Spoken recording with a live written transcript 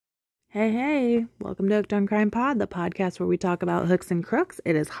Hey, welcome to Hooked on Crime Pod, the podcast where we talk about hooks and crooks.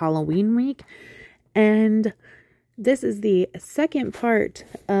 It is Halloween week, and this is the second part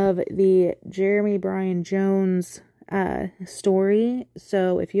of the Jeremy Bryan Jones story.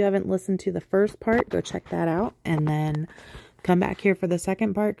 So if you haven't listened to the first part, go check that out, and then come back here for the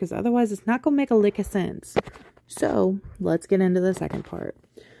second part, because otherwise it's not going to make a lick of sense. So let's get into the second part.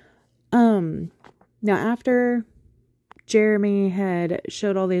 Now after Jeremy had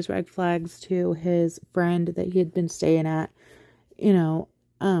showed all these red flags to his friend that he had been staying at,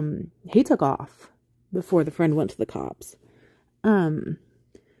 he took off before the friend went to the cops.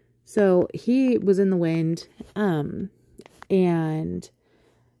 So he was in the wind, and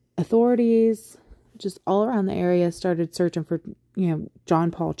authorities just all around the area started searching for,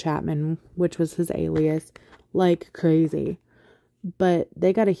 John Paul Chapman, which was his alias, like crazy. But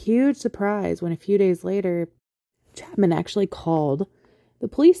they got a huge surprise when a few days later, Chapman actually called the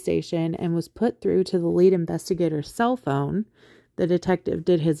police station and was put through to the lead investigator's cell phone. The detective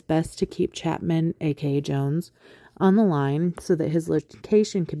did his best to keep Chapman, aka Jones, on the line so that his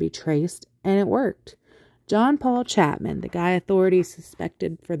location could be traced, and it worked. John Paul Chapman, the guy authorities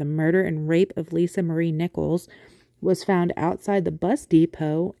suspected for the murder and rape of Lisa Marie Nichols, was found outside the bus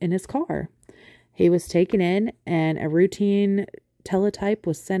depot in his car. He was taken in, and a routine teletype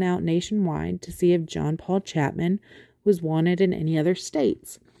was sent out nationwide to see if John Paul Chapman was wanted in any other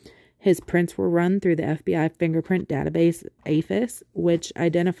states. His prints were run through the FBI fingerprint database AFIS, which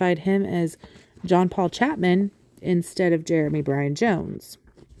identified him as John Paul Chapman instead of Jeremy Bryan Jones.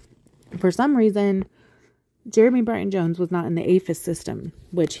 For some reason, Jeremy Bryan Jones was not in the AFIS system,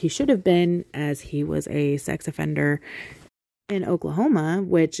 which he should have been, as he was a sex offender in Oklahoma,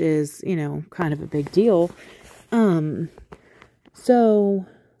 which is, kind of a big deal. So,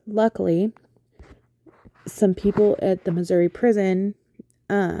 luckily, some people at the Missouri prison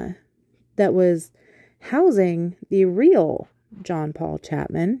that was housing the real John Paul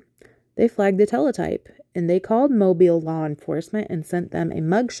Chapman, they flagged the teletype, and they called Mobile law enforcement and sent them a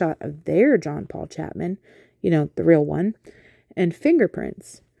mugshot of their John Paul Chapman, the real one, and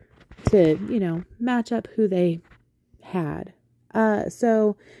fingerprints to, match up who they had.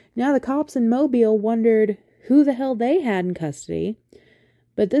 So now the cops in Mobile wondered who the hell they had in custody,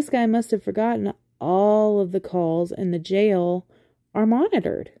 but this guy must have forgotten all of the calls in the jail are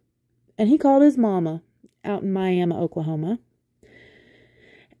monitored. And he called his mama out in Miami, Oklahoma.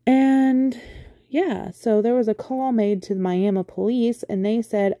 And yeah, so there was a call made to the Miami police, and they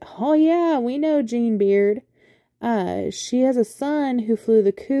said, "Oh yeah, we know Jean Beard. She has a son who flew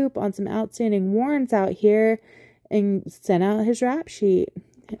the coop on some outstanding warrants out here and sent out his rap sheet.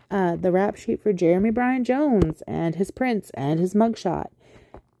 The rap sheet for Jeremy Bryan Jones and his prints and his mugshot."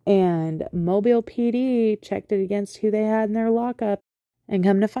 And Mobile PD checked it against who they had in their lockup. And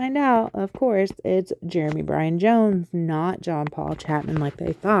come to find out, of course, it's Jeremy Bryan Jones, not John Paul Chapman like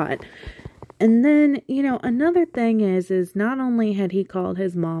they thought. And then, another thing is not only had he called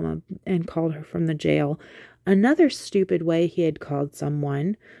his mama and called her from the jail, another stupid way he had called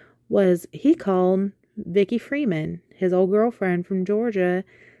someone was he called Vicky Freeman, his old girlfriend from Georgia,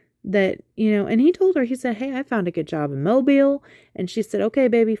 that, and he told her, he said, "Hey, I found a good job in Mobile." And she said, "Okay,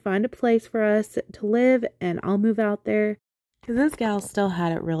 baby, find a place for us to live and I'll move out there." Because this gal still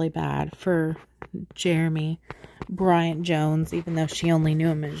had it really bad for Jeremy Bryan Jones, even though she only knew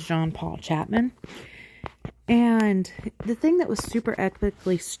him as John Paul Chapman. And the thing that was super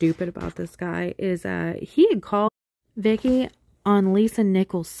epically stupid about this guy is he had called Vicky on Lisa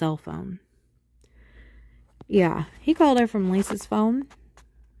Nichols' cell phone. Yeah, he called her from Lisa's phone.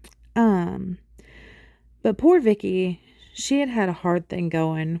 But poor Vicky, she had a hard thing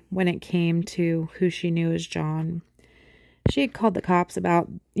going when it came to who she knew as John. She had called the cops about,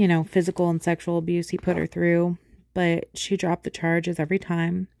 physical and sexual abuse he put her through, but she dropped the charges every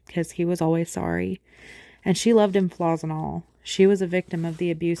time because he was always sorry. And she loved him, flaws and all. She was a victim of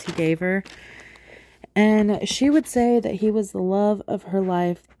the abuse he gave her. And she would say that he was the love of her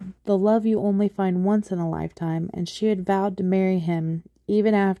life, the love you only find once in a lifetime. And she had vowed to marry him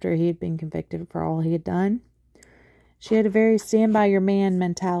even after he had been convicted for all he had done. She had a very stand by your man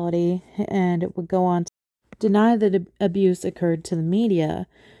mentality, and it would go on to deny that abuse occurred to the media,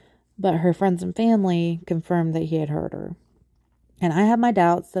 but her friends and family confirmed that he had hurt her. And I have my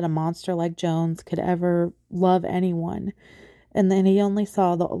doubts that a monster like Jones could ever love anyone, and then he only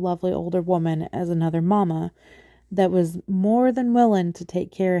saw the lovely older woman as another mama that was more than willing to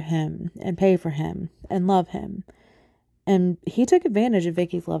take care of him and pay for him and love him. And he took advantage of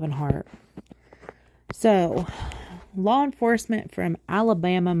Vicky's loving heart. So, law enforcement from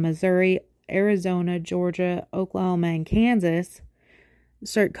Alabama, Missouri, Arizona, Georgia, Oklahoma, and Kansas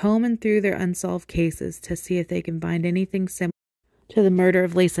start combing through their unsolved cases to see if they can find anything similar to the murder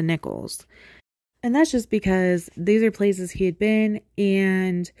of Lisa Nichols. And that's just because these are places he had been,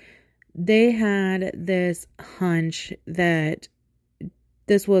 and they had this hunch that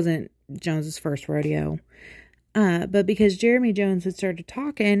this wasn't Jones's first rodeo. But because Jeremy Jones had started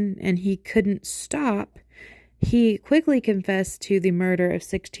talking and he couldn't stop, he quickly confessed to the murder of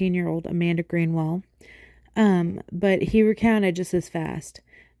 16-year-old Amanda Greenwell. But he recounted just as fast.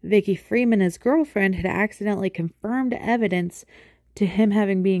 Vicky Freeman, his girlfriend, had accidentally confirmed evidence to him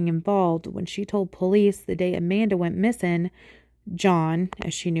having been involved when she told police the day Amanda went missing. John,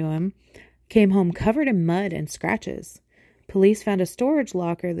 as she knew him, came home covered in mud and scratches. Police found a storage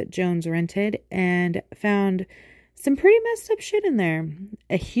locker that Jones rented and found some pretty messed up shit in there.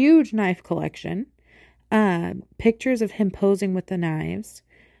 A huge knife collection, pictures of him posing with the knives.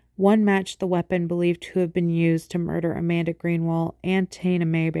 One matched the weapon believed to have been used to murder Amanda Greenwell and Tina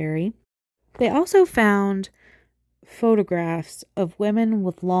Mayberry. They also found photographs of women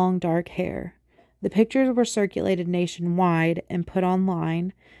with long dark hair. The pictures were circulated nationwide and put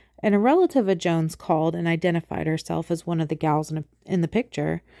online, and a relative of Jones called and identified herself as one of the gals in the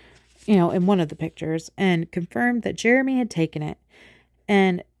picture, in one of the pictures, and confirmed that Jeremy had taken it.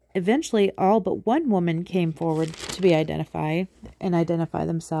 And eventually all but one woman came forward to be identified and identify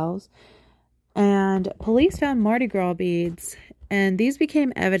themselves. And police found Mardi Gras beads, and these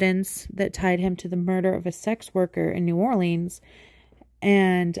became evidence that tied him to the murder of a sex worker in New Orleans.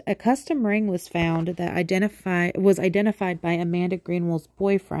 And a custom ring was found that was identified by Amanda Greenwell's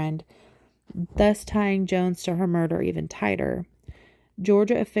boyfriend, thus tying Jones to her murder even tighter.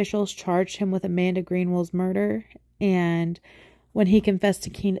 Georgia officials charged him with Amanda Greenwell's murder, and when he confessed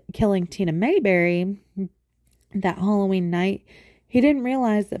to killing Tina Mayberry that Halloween night, he didn't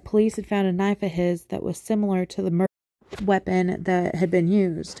realize that police had found a knife of his that was similar to the murder weapon that had been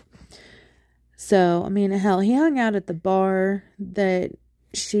used. So, I mean, hell, he hung out at the bar that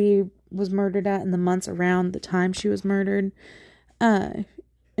she was murdered at in the months around the time she was murdered. And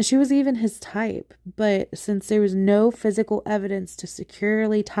she was even his type. But since there was no physical evidence to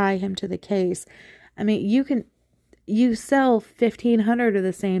securely tie him to the case, I mean, you sell 1,500 of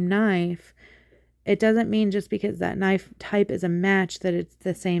the same knife. It doesn't mean just because that knife type is a match that it's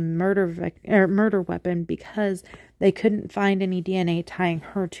the same murder weapon, because they couldn't find any DNA tying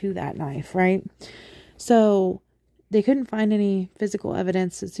her to that knife, right? So they couldn't find any physical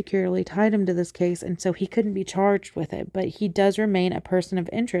evidence that securely tied him to this case, and so he couldn't be charged with it. But he does remain a person of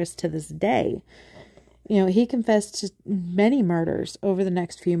interest to this day. He confessed to many murders over the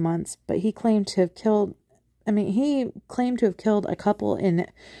next few months, but he claimed to have killed a couple in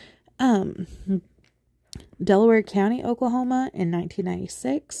Delaware County, Oklahoma in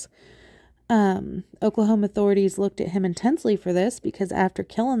 1996. Oklahoma authorities looked at him intensely for this because after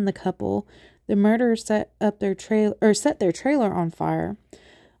killing the couple, the murderers set their trailer on fire.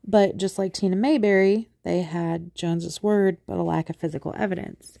 But just like Tina Mayberry, they had Jones's word but a lack of physical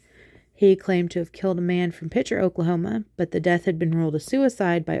evidence. He claimed to have killed a man from Pitcher, Oklahoma, but the death had been ruled a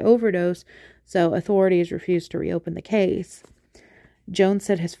suicide by overdose, so authorities refused to reopen the case. Jones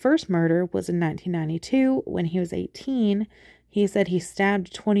said his first murder was in 1992 when he was 18. He said he stabbed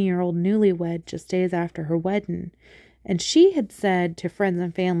a 20-year-old newlywed just days after her wedding. And she had said to friends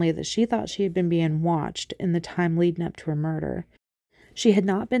and family that she thought she had been being watched in the time leading up to her murder. She had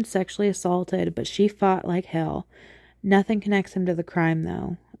not been sexually assaulted, but she fought like hell. Nothing connects him to the crime,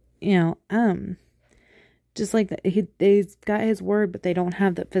 though. Just like that, they've got his word, but they don't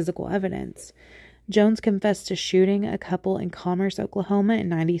have the physical evidence. Jones confessed to shooting a couple in Commerce, Oklahoma in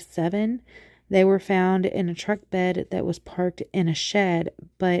 1997. They were found in a truck bed that was parked in a shed,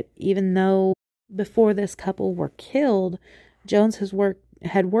 but even though before this couple were killed, Jones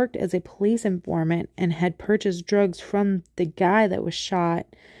had worked as a police informant and had purchased drugs from the guy that was shot.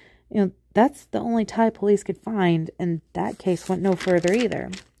 That's the only tie police could find, and that case went no further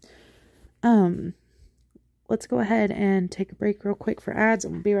either. Let's go ahead and take a break real quick for ads,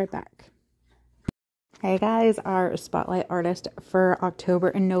 and we'll be right back. Hey guys, our spotlight artist for October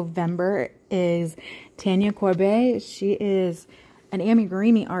and November is Tanya Corbet. She is an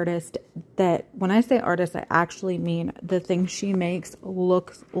amigurumi artist that, when I say artist, I actually mean the things she makes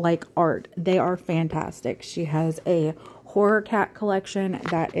look like art. They are fantastic. She has a horror cat collection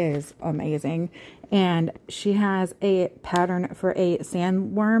that is amazing, and she has a pattern for a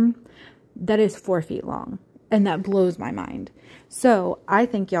sandworm that is 4 feet long, and that blows my mind. So I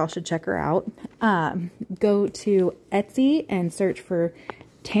think y'all should check her out. Go to Etsy and search for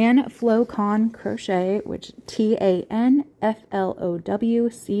Tanflowcon Crochet, which TANFLOWCON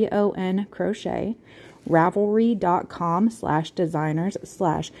Crochet,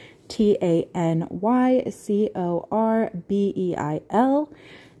 Ravelry.com/designers/TANYCORBEIL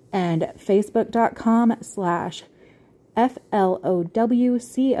and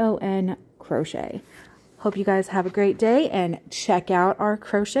Facebook.com/FLOWCON crochet. Hope you guys have a great day and check out our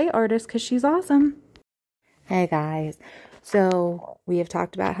crochet artist because she's awesome. Hey guys, so we have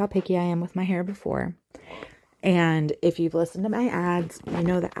talked about how picky I am with my hair before. And if you've listened to my ads, you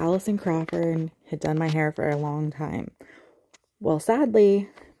know that Allison Crawford had done my hair for a long time. Well, sadly,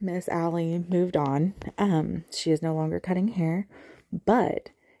 Miss Allie moved on. She is no longer cutting hair,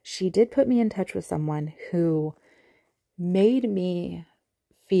 but she did put me in touch with someone who made me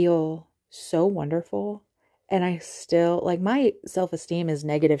feel so wonderful. And I still, like, my self-esteem is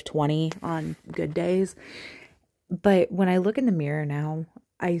 -20 on good days. But when I look in the mirror now,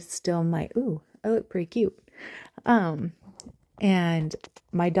 I still am like, ooh, I look pretty cute. And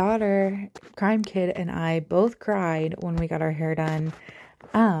my daughter, Crime Kid, and I both cried when we got our hair done,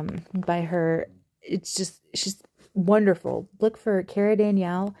 by her. She's wonderful. Look for Cara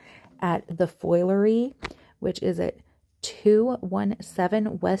Danielle at The Foilery, which is at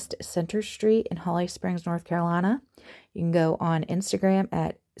 217 West Center Street in Holly Springs, North Carolina. You can go on Instagram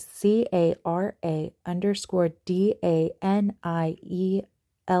at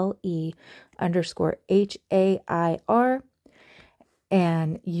CARA_DANIELE_HAIR.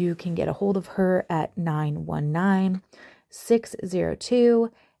 And you can get a hold of her at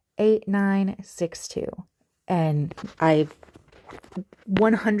 919-602-8962. And I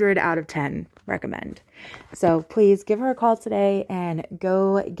 100 out of 10 recommend. So please give her a call today and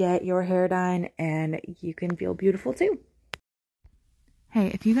go get your hair done, and you can feel beautiful too. Hey,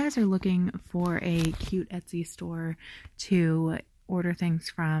 if you guys are looking for a cute Etsy store to order things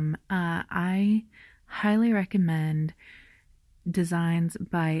from, I highly recommend Designs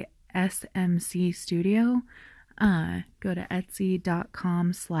by SMC Studio. Go to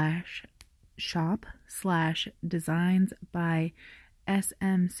etsy.com/shop/designs by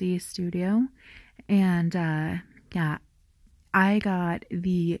SMC Studio. And yeah, I got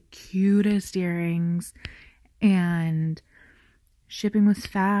the cutest earrings, and shipping was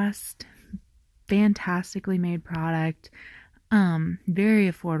fast, fantastically made product,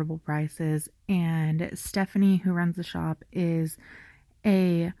 very affordable prices. And Stephanie, who runs the shop, is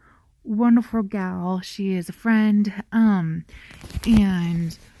a wonderful gal. She is a friend. And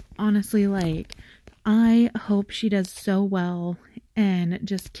honestly, like, I hope she does so well and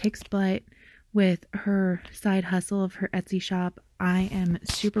just kicks butt with her side hustle of her Etsy shop. I am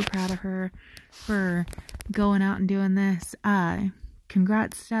super proud of her for going out and doing this.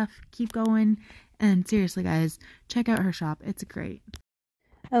 Congrats, Steph. Keep going. And seriously, guys, check out her shop. It's great.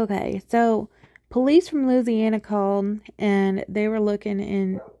 Okay, so police from Louisiana called, and they were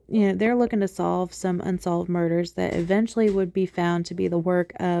looking they're looking to solve some unsolved murders that eventually would be found to be the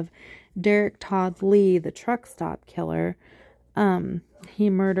work of Derek Todd Lee, the truck stop killer. He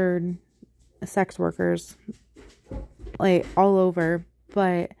murdered sex workers, like, all over,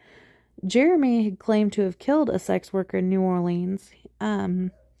 but Jeremy had claimed to have killed a sex worker in New Orleans.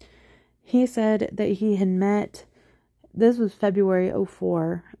 He said that he had met, this was February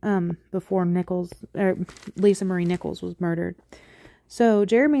 2004, before Lisa Marie Nichols was murdered. So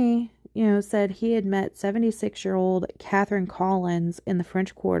Jeremy, said he had met 76-year-old Catherine Collins in the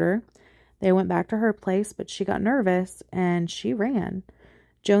French Quarter. They went back to her place, but she got nervous and she ran.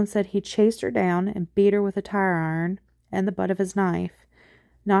 Jones said he chased her down and beat her with a tire iron and the butt of his knife,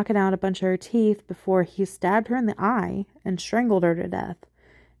 knocking out a bunch of her teeth before he stabbed her in the eye and strangled her to death.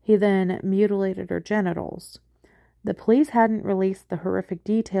 He then mutilated her genitals. The police hadn't released the horrific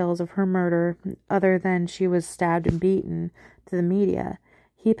details of her murder other than she was stabbed and beaten to the media.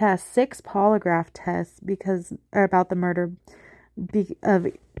 He passed 6 polygraph tests about the murder of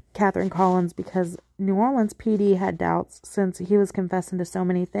Catherine Collins because New Orleans PD had doubts since he was confessing to so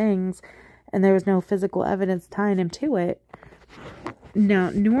many things and there was no physical evidence tying him to it. Now,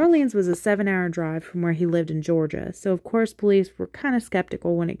 New Orleans was a 7-hour drive from where he lived in Georgia, so of course police were kind of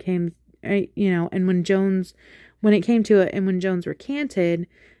skeptical when it came, and when Jones recanted,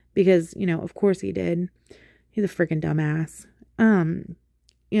 because, of course he did. He's a freaking dumbass.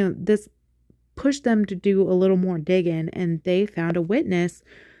 This pushed them to do a little more digging, and they found a witness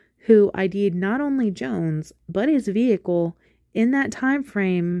who ID'd not only Jones, but his vehicle in that time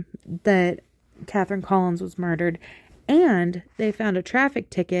frame that Catherine Collins was murdered. And they found a traffic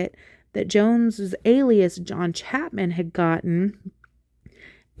ticket that Jones's alias John Chapman had gotten.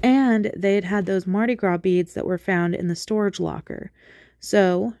 And they had those Mardi Gras beads that were found in the storage locker.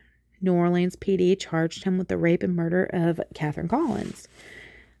 So New Orleans PD charged him with the rape and murder of Catherine Collins.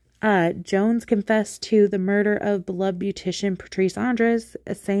 Jones confessed to the murder of beloved beautician Patrice Andres,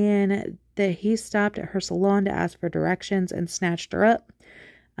 saying that he stopped at her salon to ask for directions and snatched her up.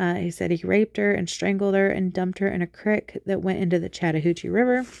 He said he raped her and strangled her and dumped her in a creek that went into the Chattahoochee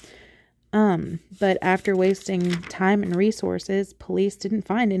River. But after wasting time and resources, police didn't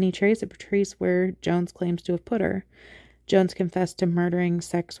find any trace of Patrice where Jones claims to have put her. Jones confessed to murdering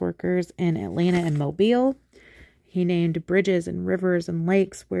sex workers in Atlanta and Mobile. He named bridges and rivers and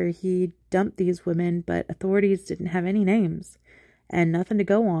lakes where he dumped these women, but authorities didn't have any names and nothing to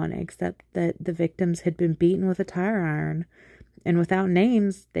go on except that the victims had been beaten with a tire iron, and without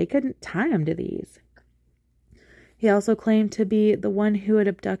names, they couldn't tie them to these. He also claimed to be the one who had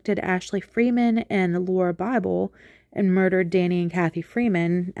abducted Ashley Freeman and Laura Bible and murdered Danny and Kathy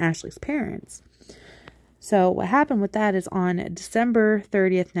Freeman, Ashley's parents. So what happened with that is on December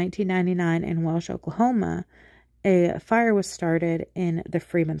 30th, 1999 in Welsh, Oklahoma, a fire was started in the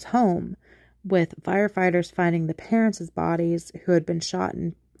Freeman's home, with firefighters finding the parents' bodies who had been shot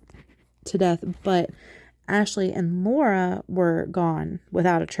to death, but Ashley and Laura were gone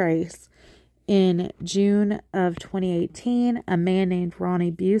without a trace. In June of 2018, a man named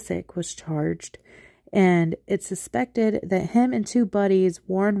Ronnie Busick was charged, and it's suspected that him and two buddies,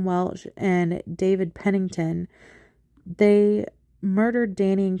 Warren Welch and David Pennington, they murdered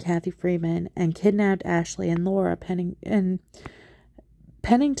Danny and Kathy Freeman and kidnapped Ashley and Laura. Pennington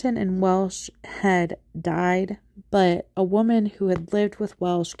and Welsh had died, but a woman who had lived with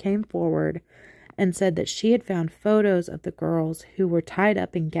Welsh came forward and said that she had found photos of the girls who were tied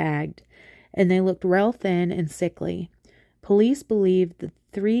up and gagged, and they looked real thin and sickly. Police believed the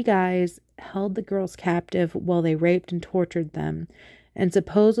three guys held the girls captive while they raped and tortured them, and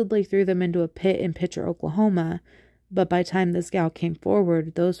supposedly threw them into a pit in Pitcher, Oklahoma. But by the time this gal came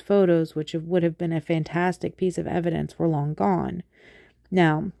forward, those photos, which would have been a fantastic piece of evidence, were long gone.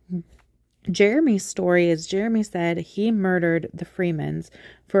 Now, Jeremy's story is Jeremy said he murdered the Freemans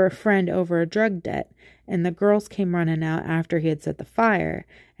for a friend over a drug debt, and the girls came running out after he had set the fire,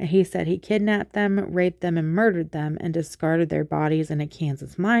 and he said he kidnapped them, raped them, and murdered them, and discarded their bodies in a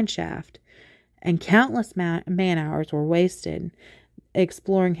Kansas mine shaft. And countless man-hours were wasted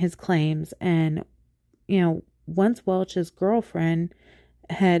exploring his claims, and, once Welch's girlfriend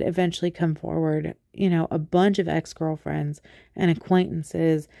had eventually come forward, a bunch of ex-girlfriends and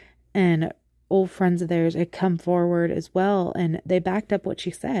acquaintances and old friends of theirs had come forward as well, and they backed up what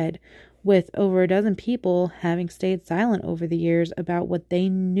she said, with over a dozen people having stayed silent over the years about what they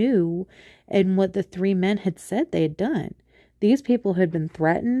knew and what the three men had said they had done. These people had been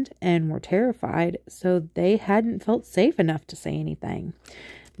threatened and were terrified, so they hadn't felt safe enough to say anything.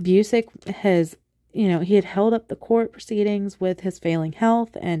 Busick has he had held up the court proceedings with his failing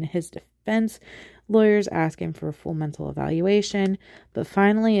health, and his defense lawyers asking for a full mental evaluation. But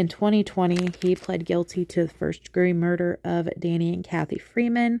finally, in 2020, he pled guilty to the first-degree murder of Danny and Kathy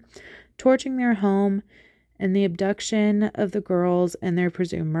Freeman, torching their home, and the abduction of the girls and their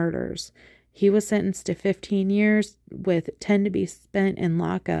presumed murders. He was sentenced to 15 years, with 10 to be spent in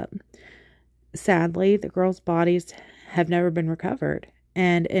lockup. Sadly, the girls' bodies have never been recovered.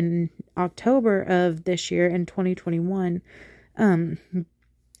 And in October of this year, in 2021,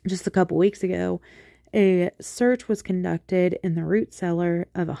 just a couple weeks ago, a search was conducted in the root cellar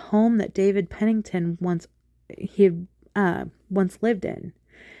of a home that David Pennington once lived in.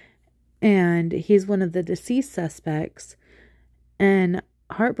 And he's one of the deceased suspects. And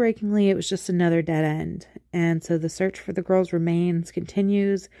heartbreakingly, it was just another dead end. And so the search for the girls' remains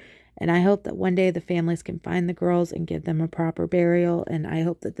continues. And I hope that one day the families can find the girls and give them a proper burial. And I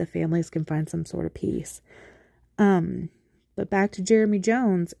hope that the families can find some sort of peace. But back to Jeremy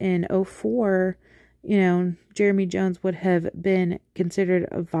Jones. In 2004, Jeremy Jones would have been considered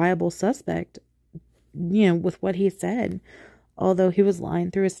a viable suspect, with what he said, although he was lying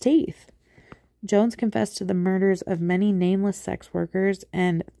through his teeth. Jones confessed to the murders of many nameless sex workers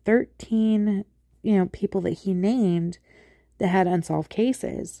and 13, people that he named that had unsolved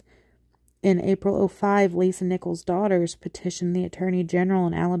cases. In April 2005, Lisa Nichols' daughters petitioned the Attorney General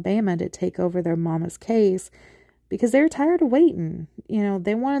in Alabama to take over their mama's case because they were tired of waiting.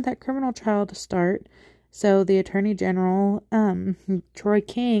 They wanted that criminal trial to start. So the Attorney General, Troy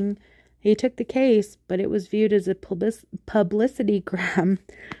King, he took the case, but it was viewed as a publicity grab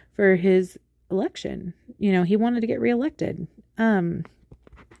for his election. He wanted to get reelected.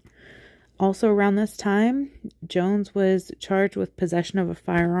 Also around this time, Jones was charged with possession of a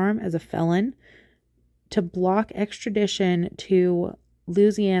firearm as a felon to block extradition to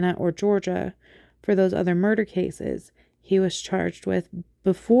Louisiana or Georgia for those other murder cases he was charged with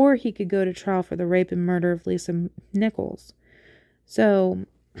before he could go to trial for the rape and murder of Lisa Nichols. So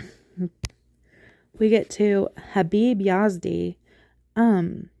we get to Habib Yazdi.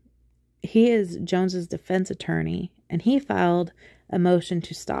 He is Jones's defense attorney, and he filed a motion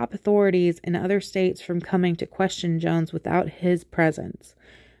to stop authorities in other states from coming to question Jones without his presence.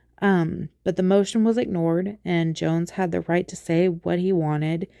 But the motion was ignored, and Jones had the right to say what he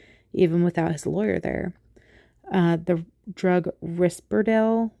wanted, even without his lawyer there. The drug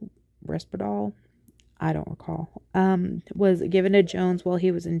Risperdal, I don't recall, was given to Jones while he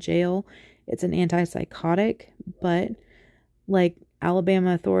was in jail. It's an antipsychotic, but like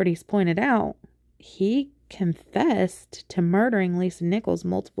Alabama authorities pointed out, he confessed to murdering Lisa Nichols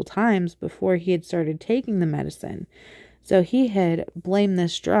multiple times before he had started taking the medicine. So he had blamed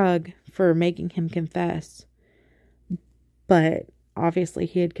this drug for making him confess. But obviously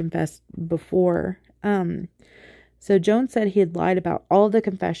he had confessed before. So Jones said he had lied about all the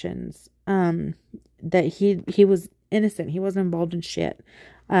confessions. That he was innocent. He wasn't involved in shit.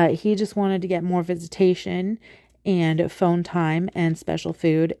 He just wanted to get more visitation and phone time and special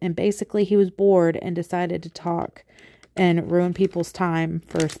food. And basically he was bored and decided to talk and ruin people's time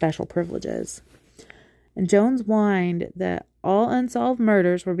for special privileges. And Jones whined that all unsolved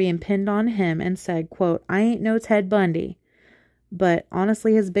murders were being pinned on him and said, quote, "I ain't no Ted Bundy." But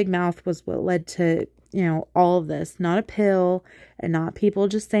honestly, his big mouth was what led to, all of this. Not a pill and not people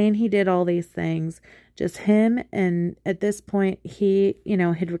just saying he did all these things. Just him. And at this point, he,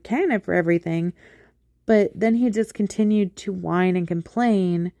 had recanted for everything. But then he just continued to whine and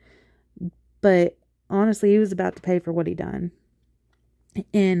complain. But honestly, he was about to pay for what he done.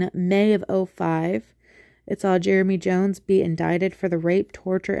 In May of 2005, it saw Jeremy Jones be indicted for the rape,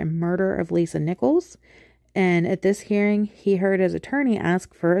 torture, and murder of Lisa Nichols. And at this hearing, he heard his attorney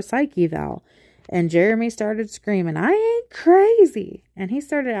ask for a psych eval. And Jeremy started screaming, "I ain't crazy." And he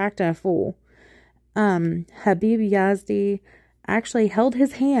started acting a fool. Habib Yazdi actually held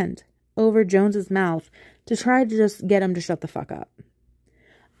his hand over Jones's mouth to try to just get him to shut the fuck up.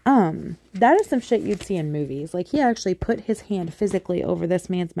 That is some shit you'd see in movies. Like, he actually put his hand physically over this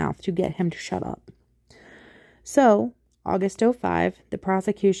man's mouth to get him to shut up. So, August 2005, the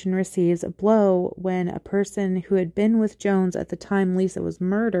prosecution receives a blow when a person who had been with Jones at the time Lisa was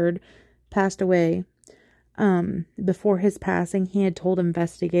murdered passed away. Before his passing, he had told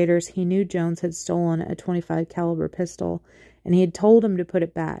investigators he knew Jones had stolen a .25 caliber pistol, and he had told him to put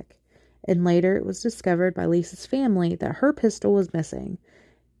it back. And later, it was discovered by Lisa's family that her pistol was missing,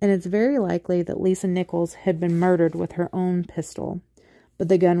 and it's very likely that Lisa Nichols had been murdered with her own pistol. But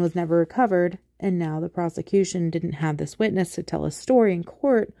the gun was never recovered, and now the prosecution didn't have this witness to tell his story in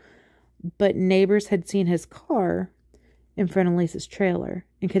court, but neighbors had seen his car in front of Lisa's trailer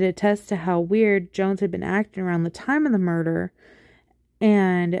and could attest to how weird Jones had been acting around the time of the murder,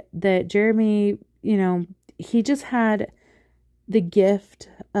 and that Jeremy, he just had the gift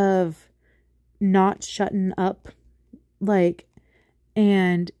of not shutting up,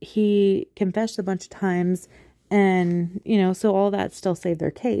 and he confessed a bunch of times, and, so all that still saved their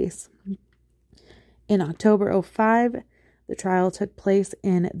case. In October 2005, the trial took place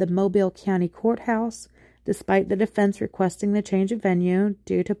in the Mobile County Courthouse, despite the defense requesting the change of venue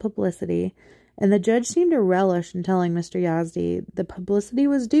due to publicity, and the judge seemed to relish in telling Mr. Yazdi the publicity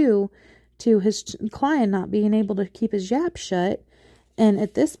was due to his client not being able to keep his yap shut. And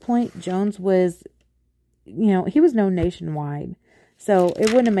at this point, Jones was, he was known nationwide, so it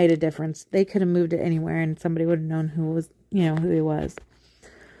wouldn't have made a difference. They could have moved it anywhere and somebody would have known who he was.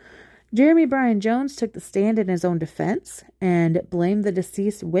 Jeremy Bryan Jones took the stand in his own defense and blamed the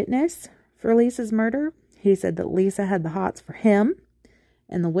deceased witness for Lisa's murder. He said that Lisa had the hots for him,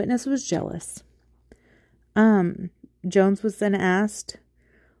 and the witness was jealous. Jones was then asked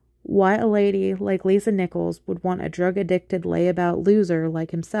why a lady like Lisa Nichols would want a drug-addicted layabout loser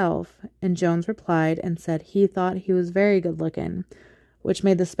like himself, and Jones replied and said he thought he was very good-looking, which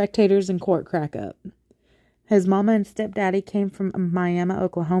made the spectators in court crack up. His mama and stepdaddy came from Miami,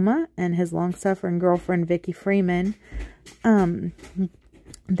 Oklahoma, and his long-suffering girlfriend, Vicky Freeman,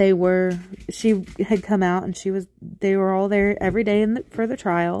 she had come out, and they were all there every day for the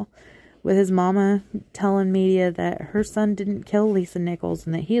trial, with his mama telling media that her son didn't kill Lisa Nichols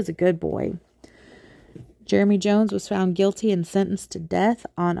and that he is a good boy. Jeremy Jones was found guilty and sentenced to death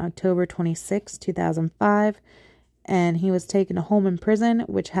on October 26, 2005, and he was taken to Holman Prison,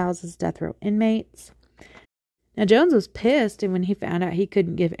 which houses death row inmates. Now, Jones was pissed when he found out he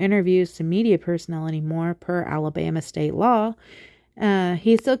couldn't give interviews to media personnel anymore per Alabama state law.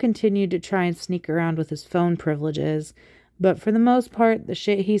 He still continued to try and sneak around with his phone privileges, but for the most part, the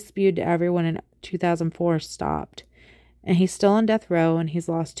shit he spewed to everyone in 2004 stopped. And he's still on death row, and he's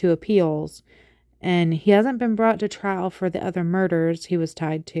lost 2 appeals. And he hasn't been brought to trial for the other murders he was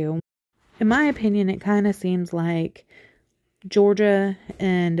tied to. In my opinion, it kind of seems like Georgia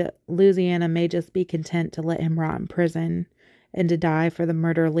and Louisiana may just be content to let him rot in prison and to die for the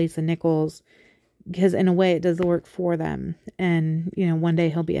murder of Lisa Nichols, because in a way it does the work for them. And, one day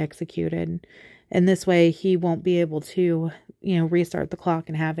he'll be executed. And this way he won't be able to, restart the clock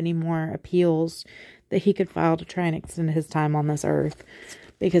and have any more appeals that he could file to try and extend his time on this earth,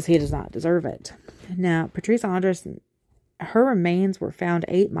 because he does not deserve it. Now, Patrice Andres, her remains were found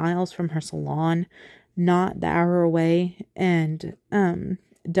 8 miles from her salon, not the hour away, and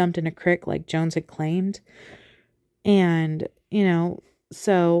dumped in a creek like Jones had claimed. And,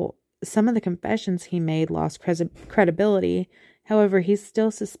 so some of the confessions he made lost credibility. However, he's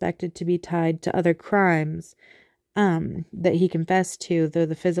still suspected to be tied to other crimes that he confessed to, though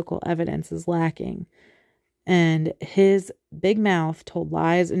the physical evidence is lacking. And his big mouth told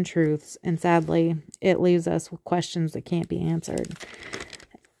lies and truths, and sadly, it leaves us with questions that can't be answered.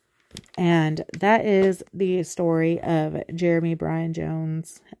 And that is the story of Jeremy Bryan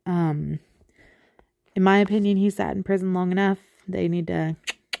Jones. In my opinion, he sat in prison long enough. They need to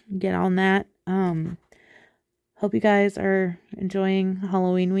get on that. Hope you guys are enjoying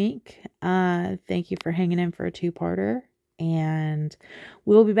Halloween week. Thank you for hanging in for a 2-parter. And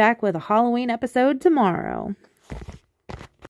we'll be back with a Halloween episode tomorrow.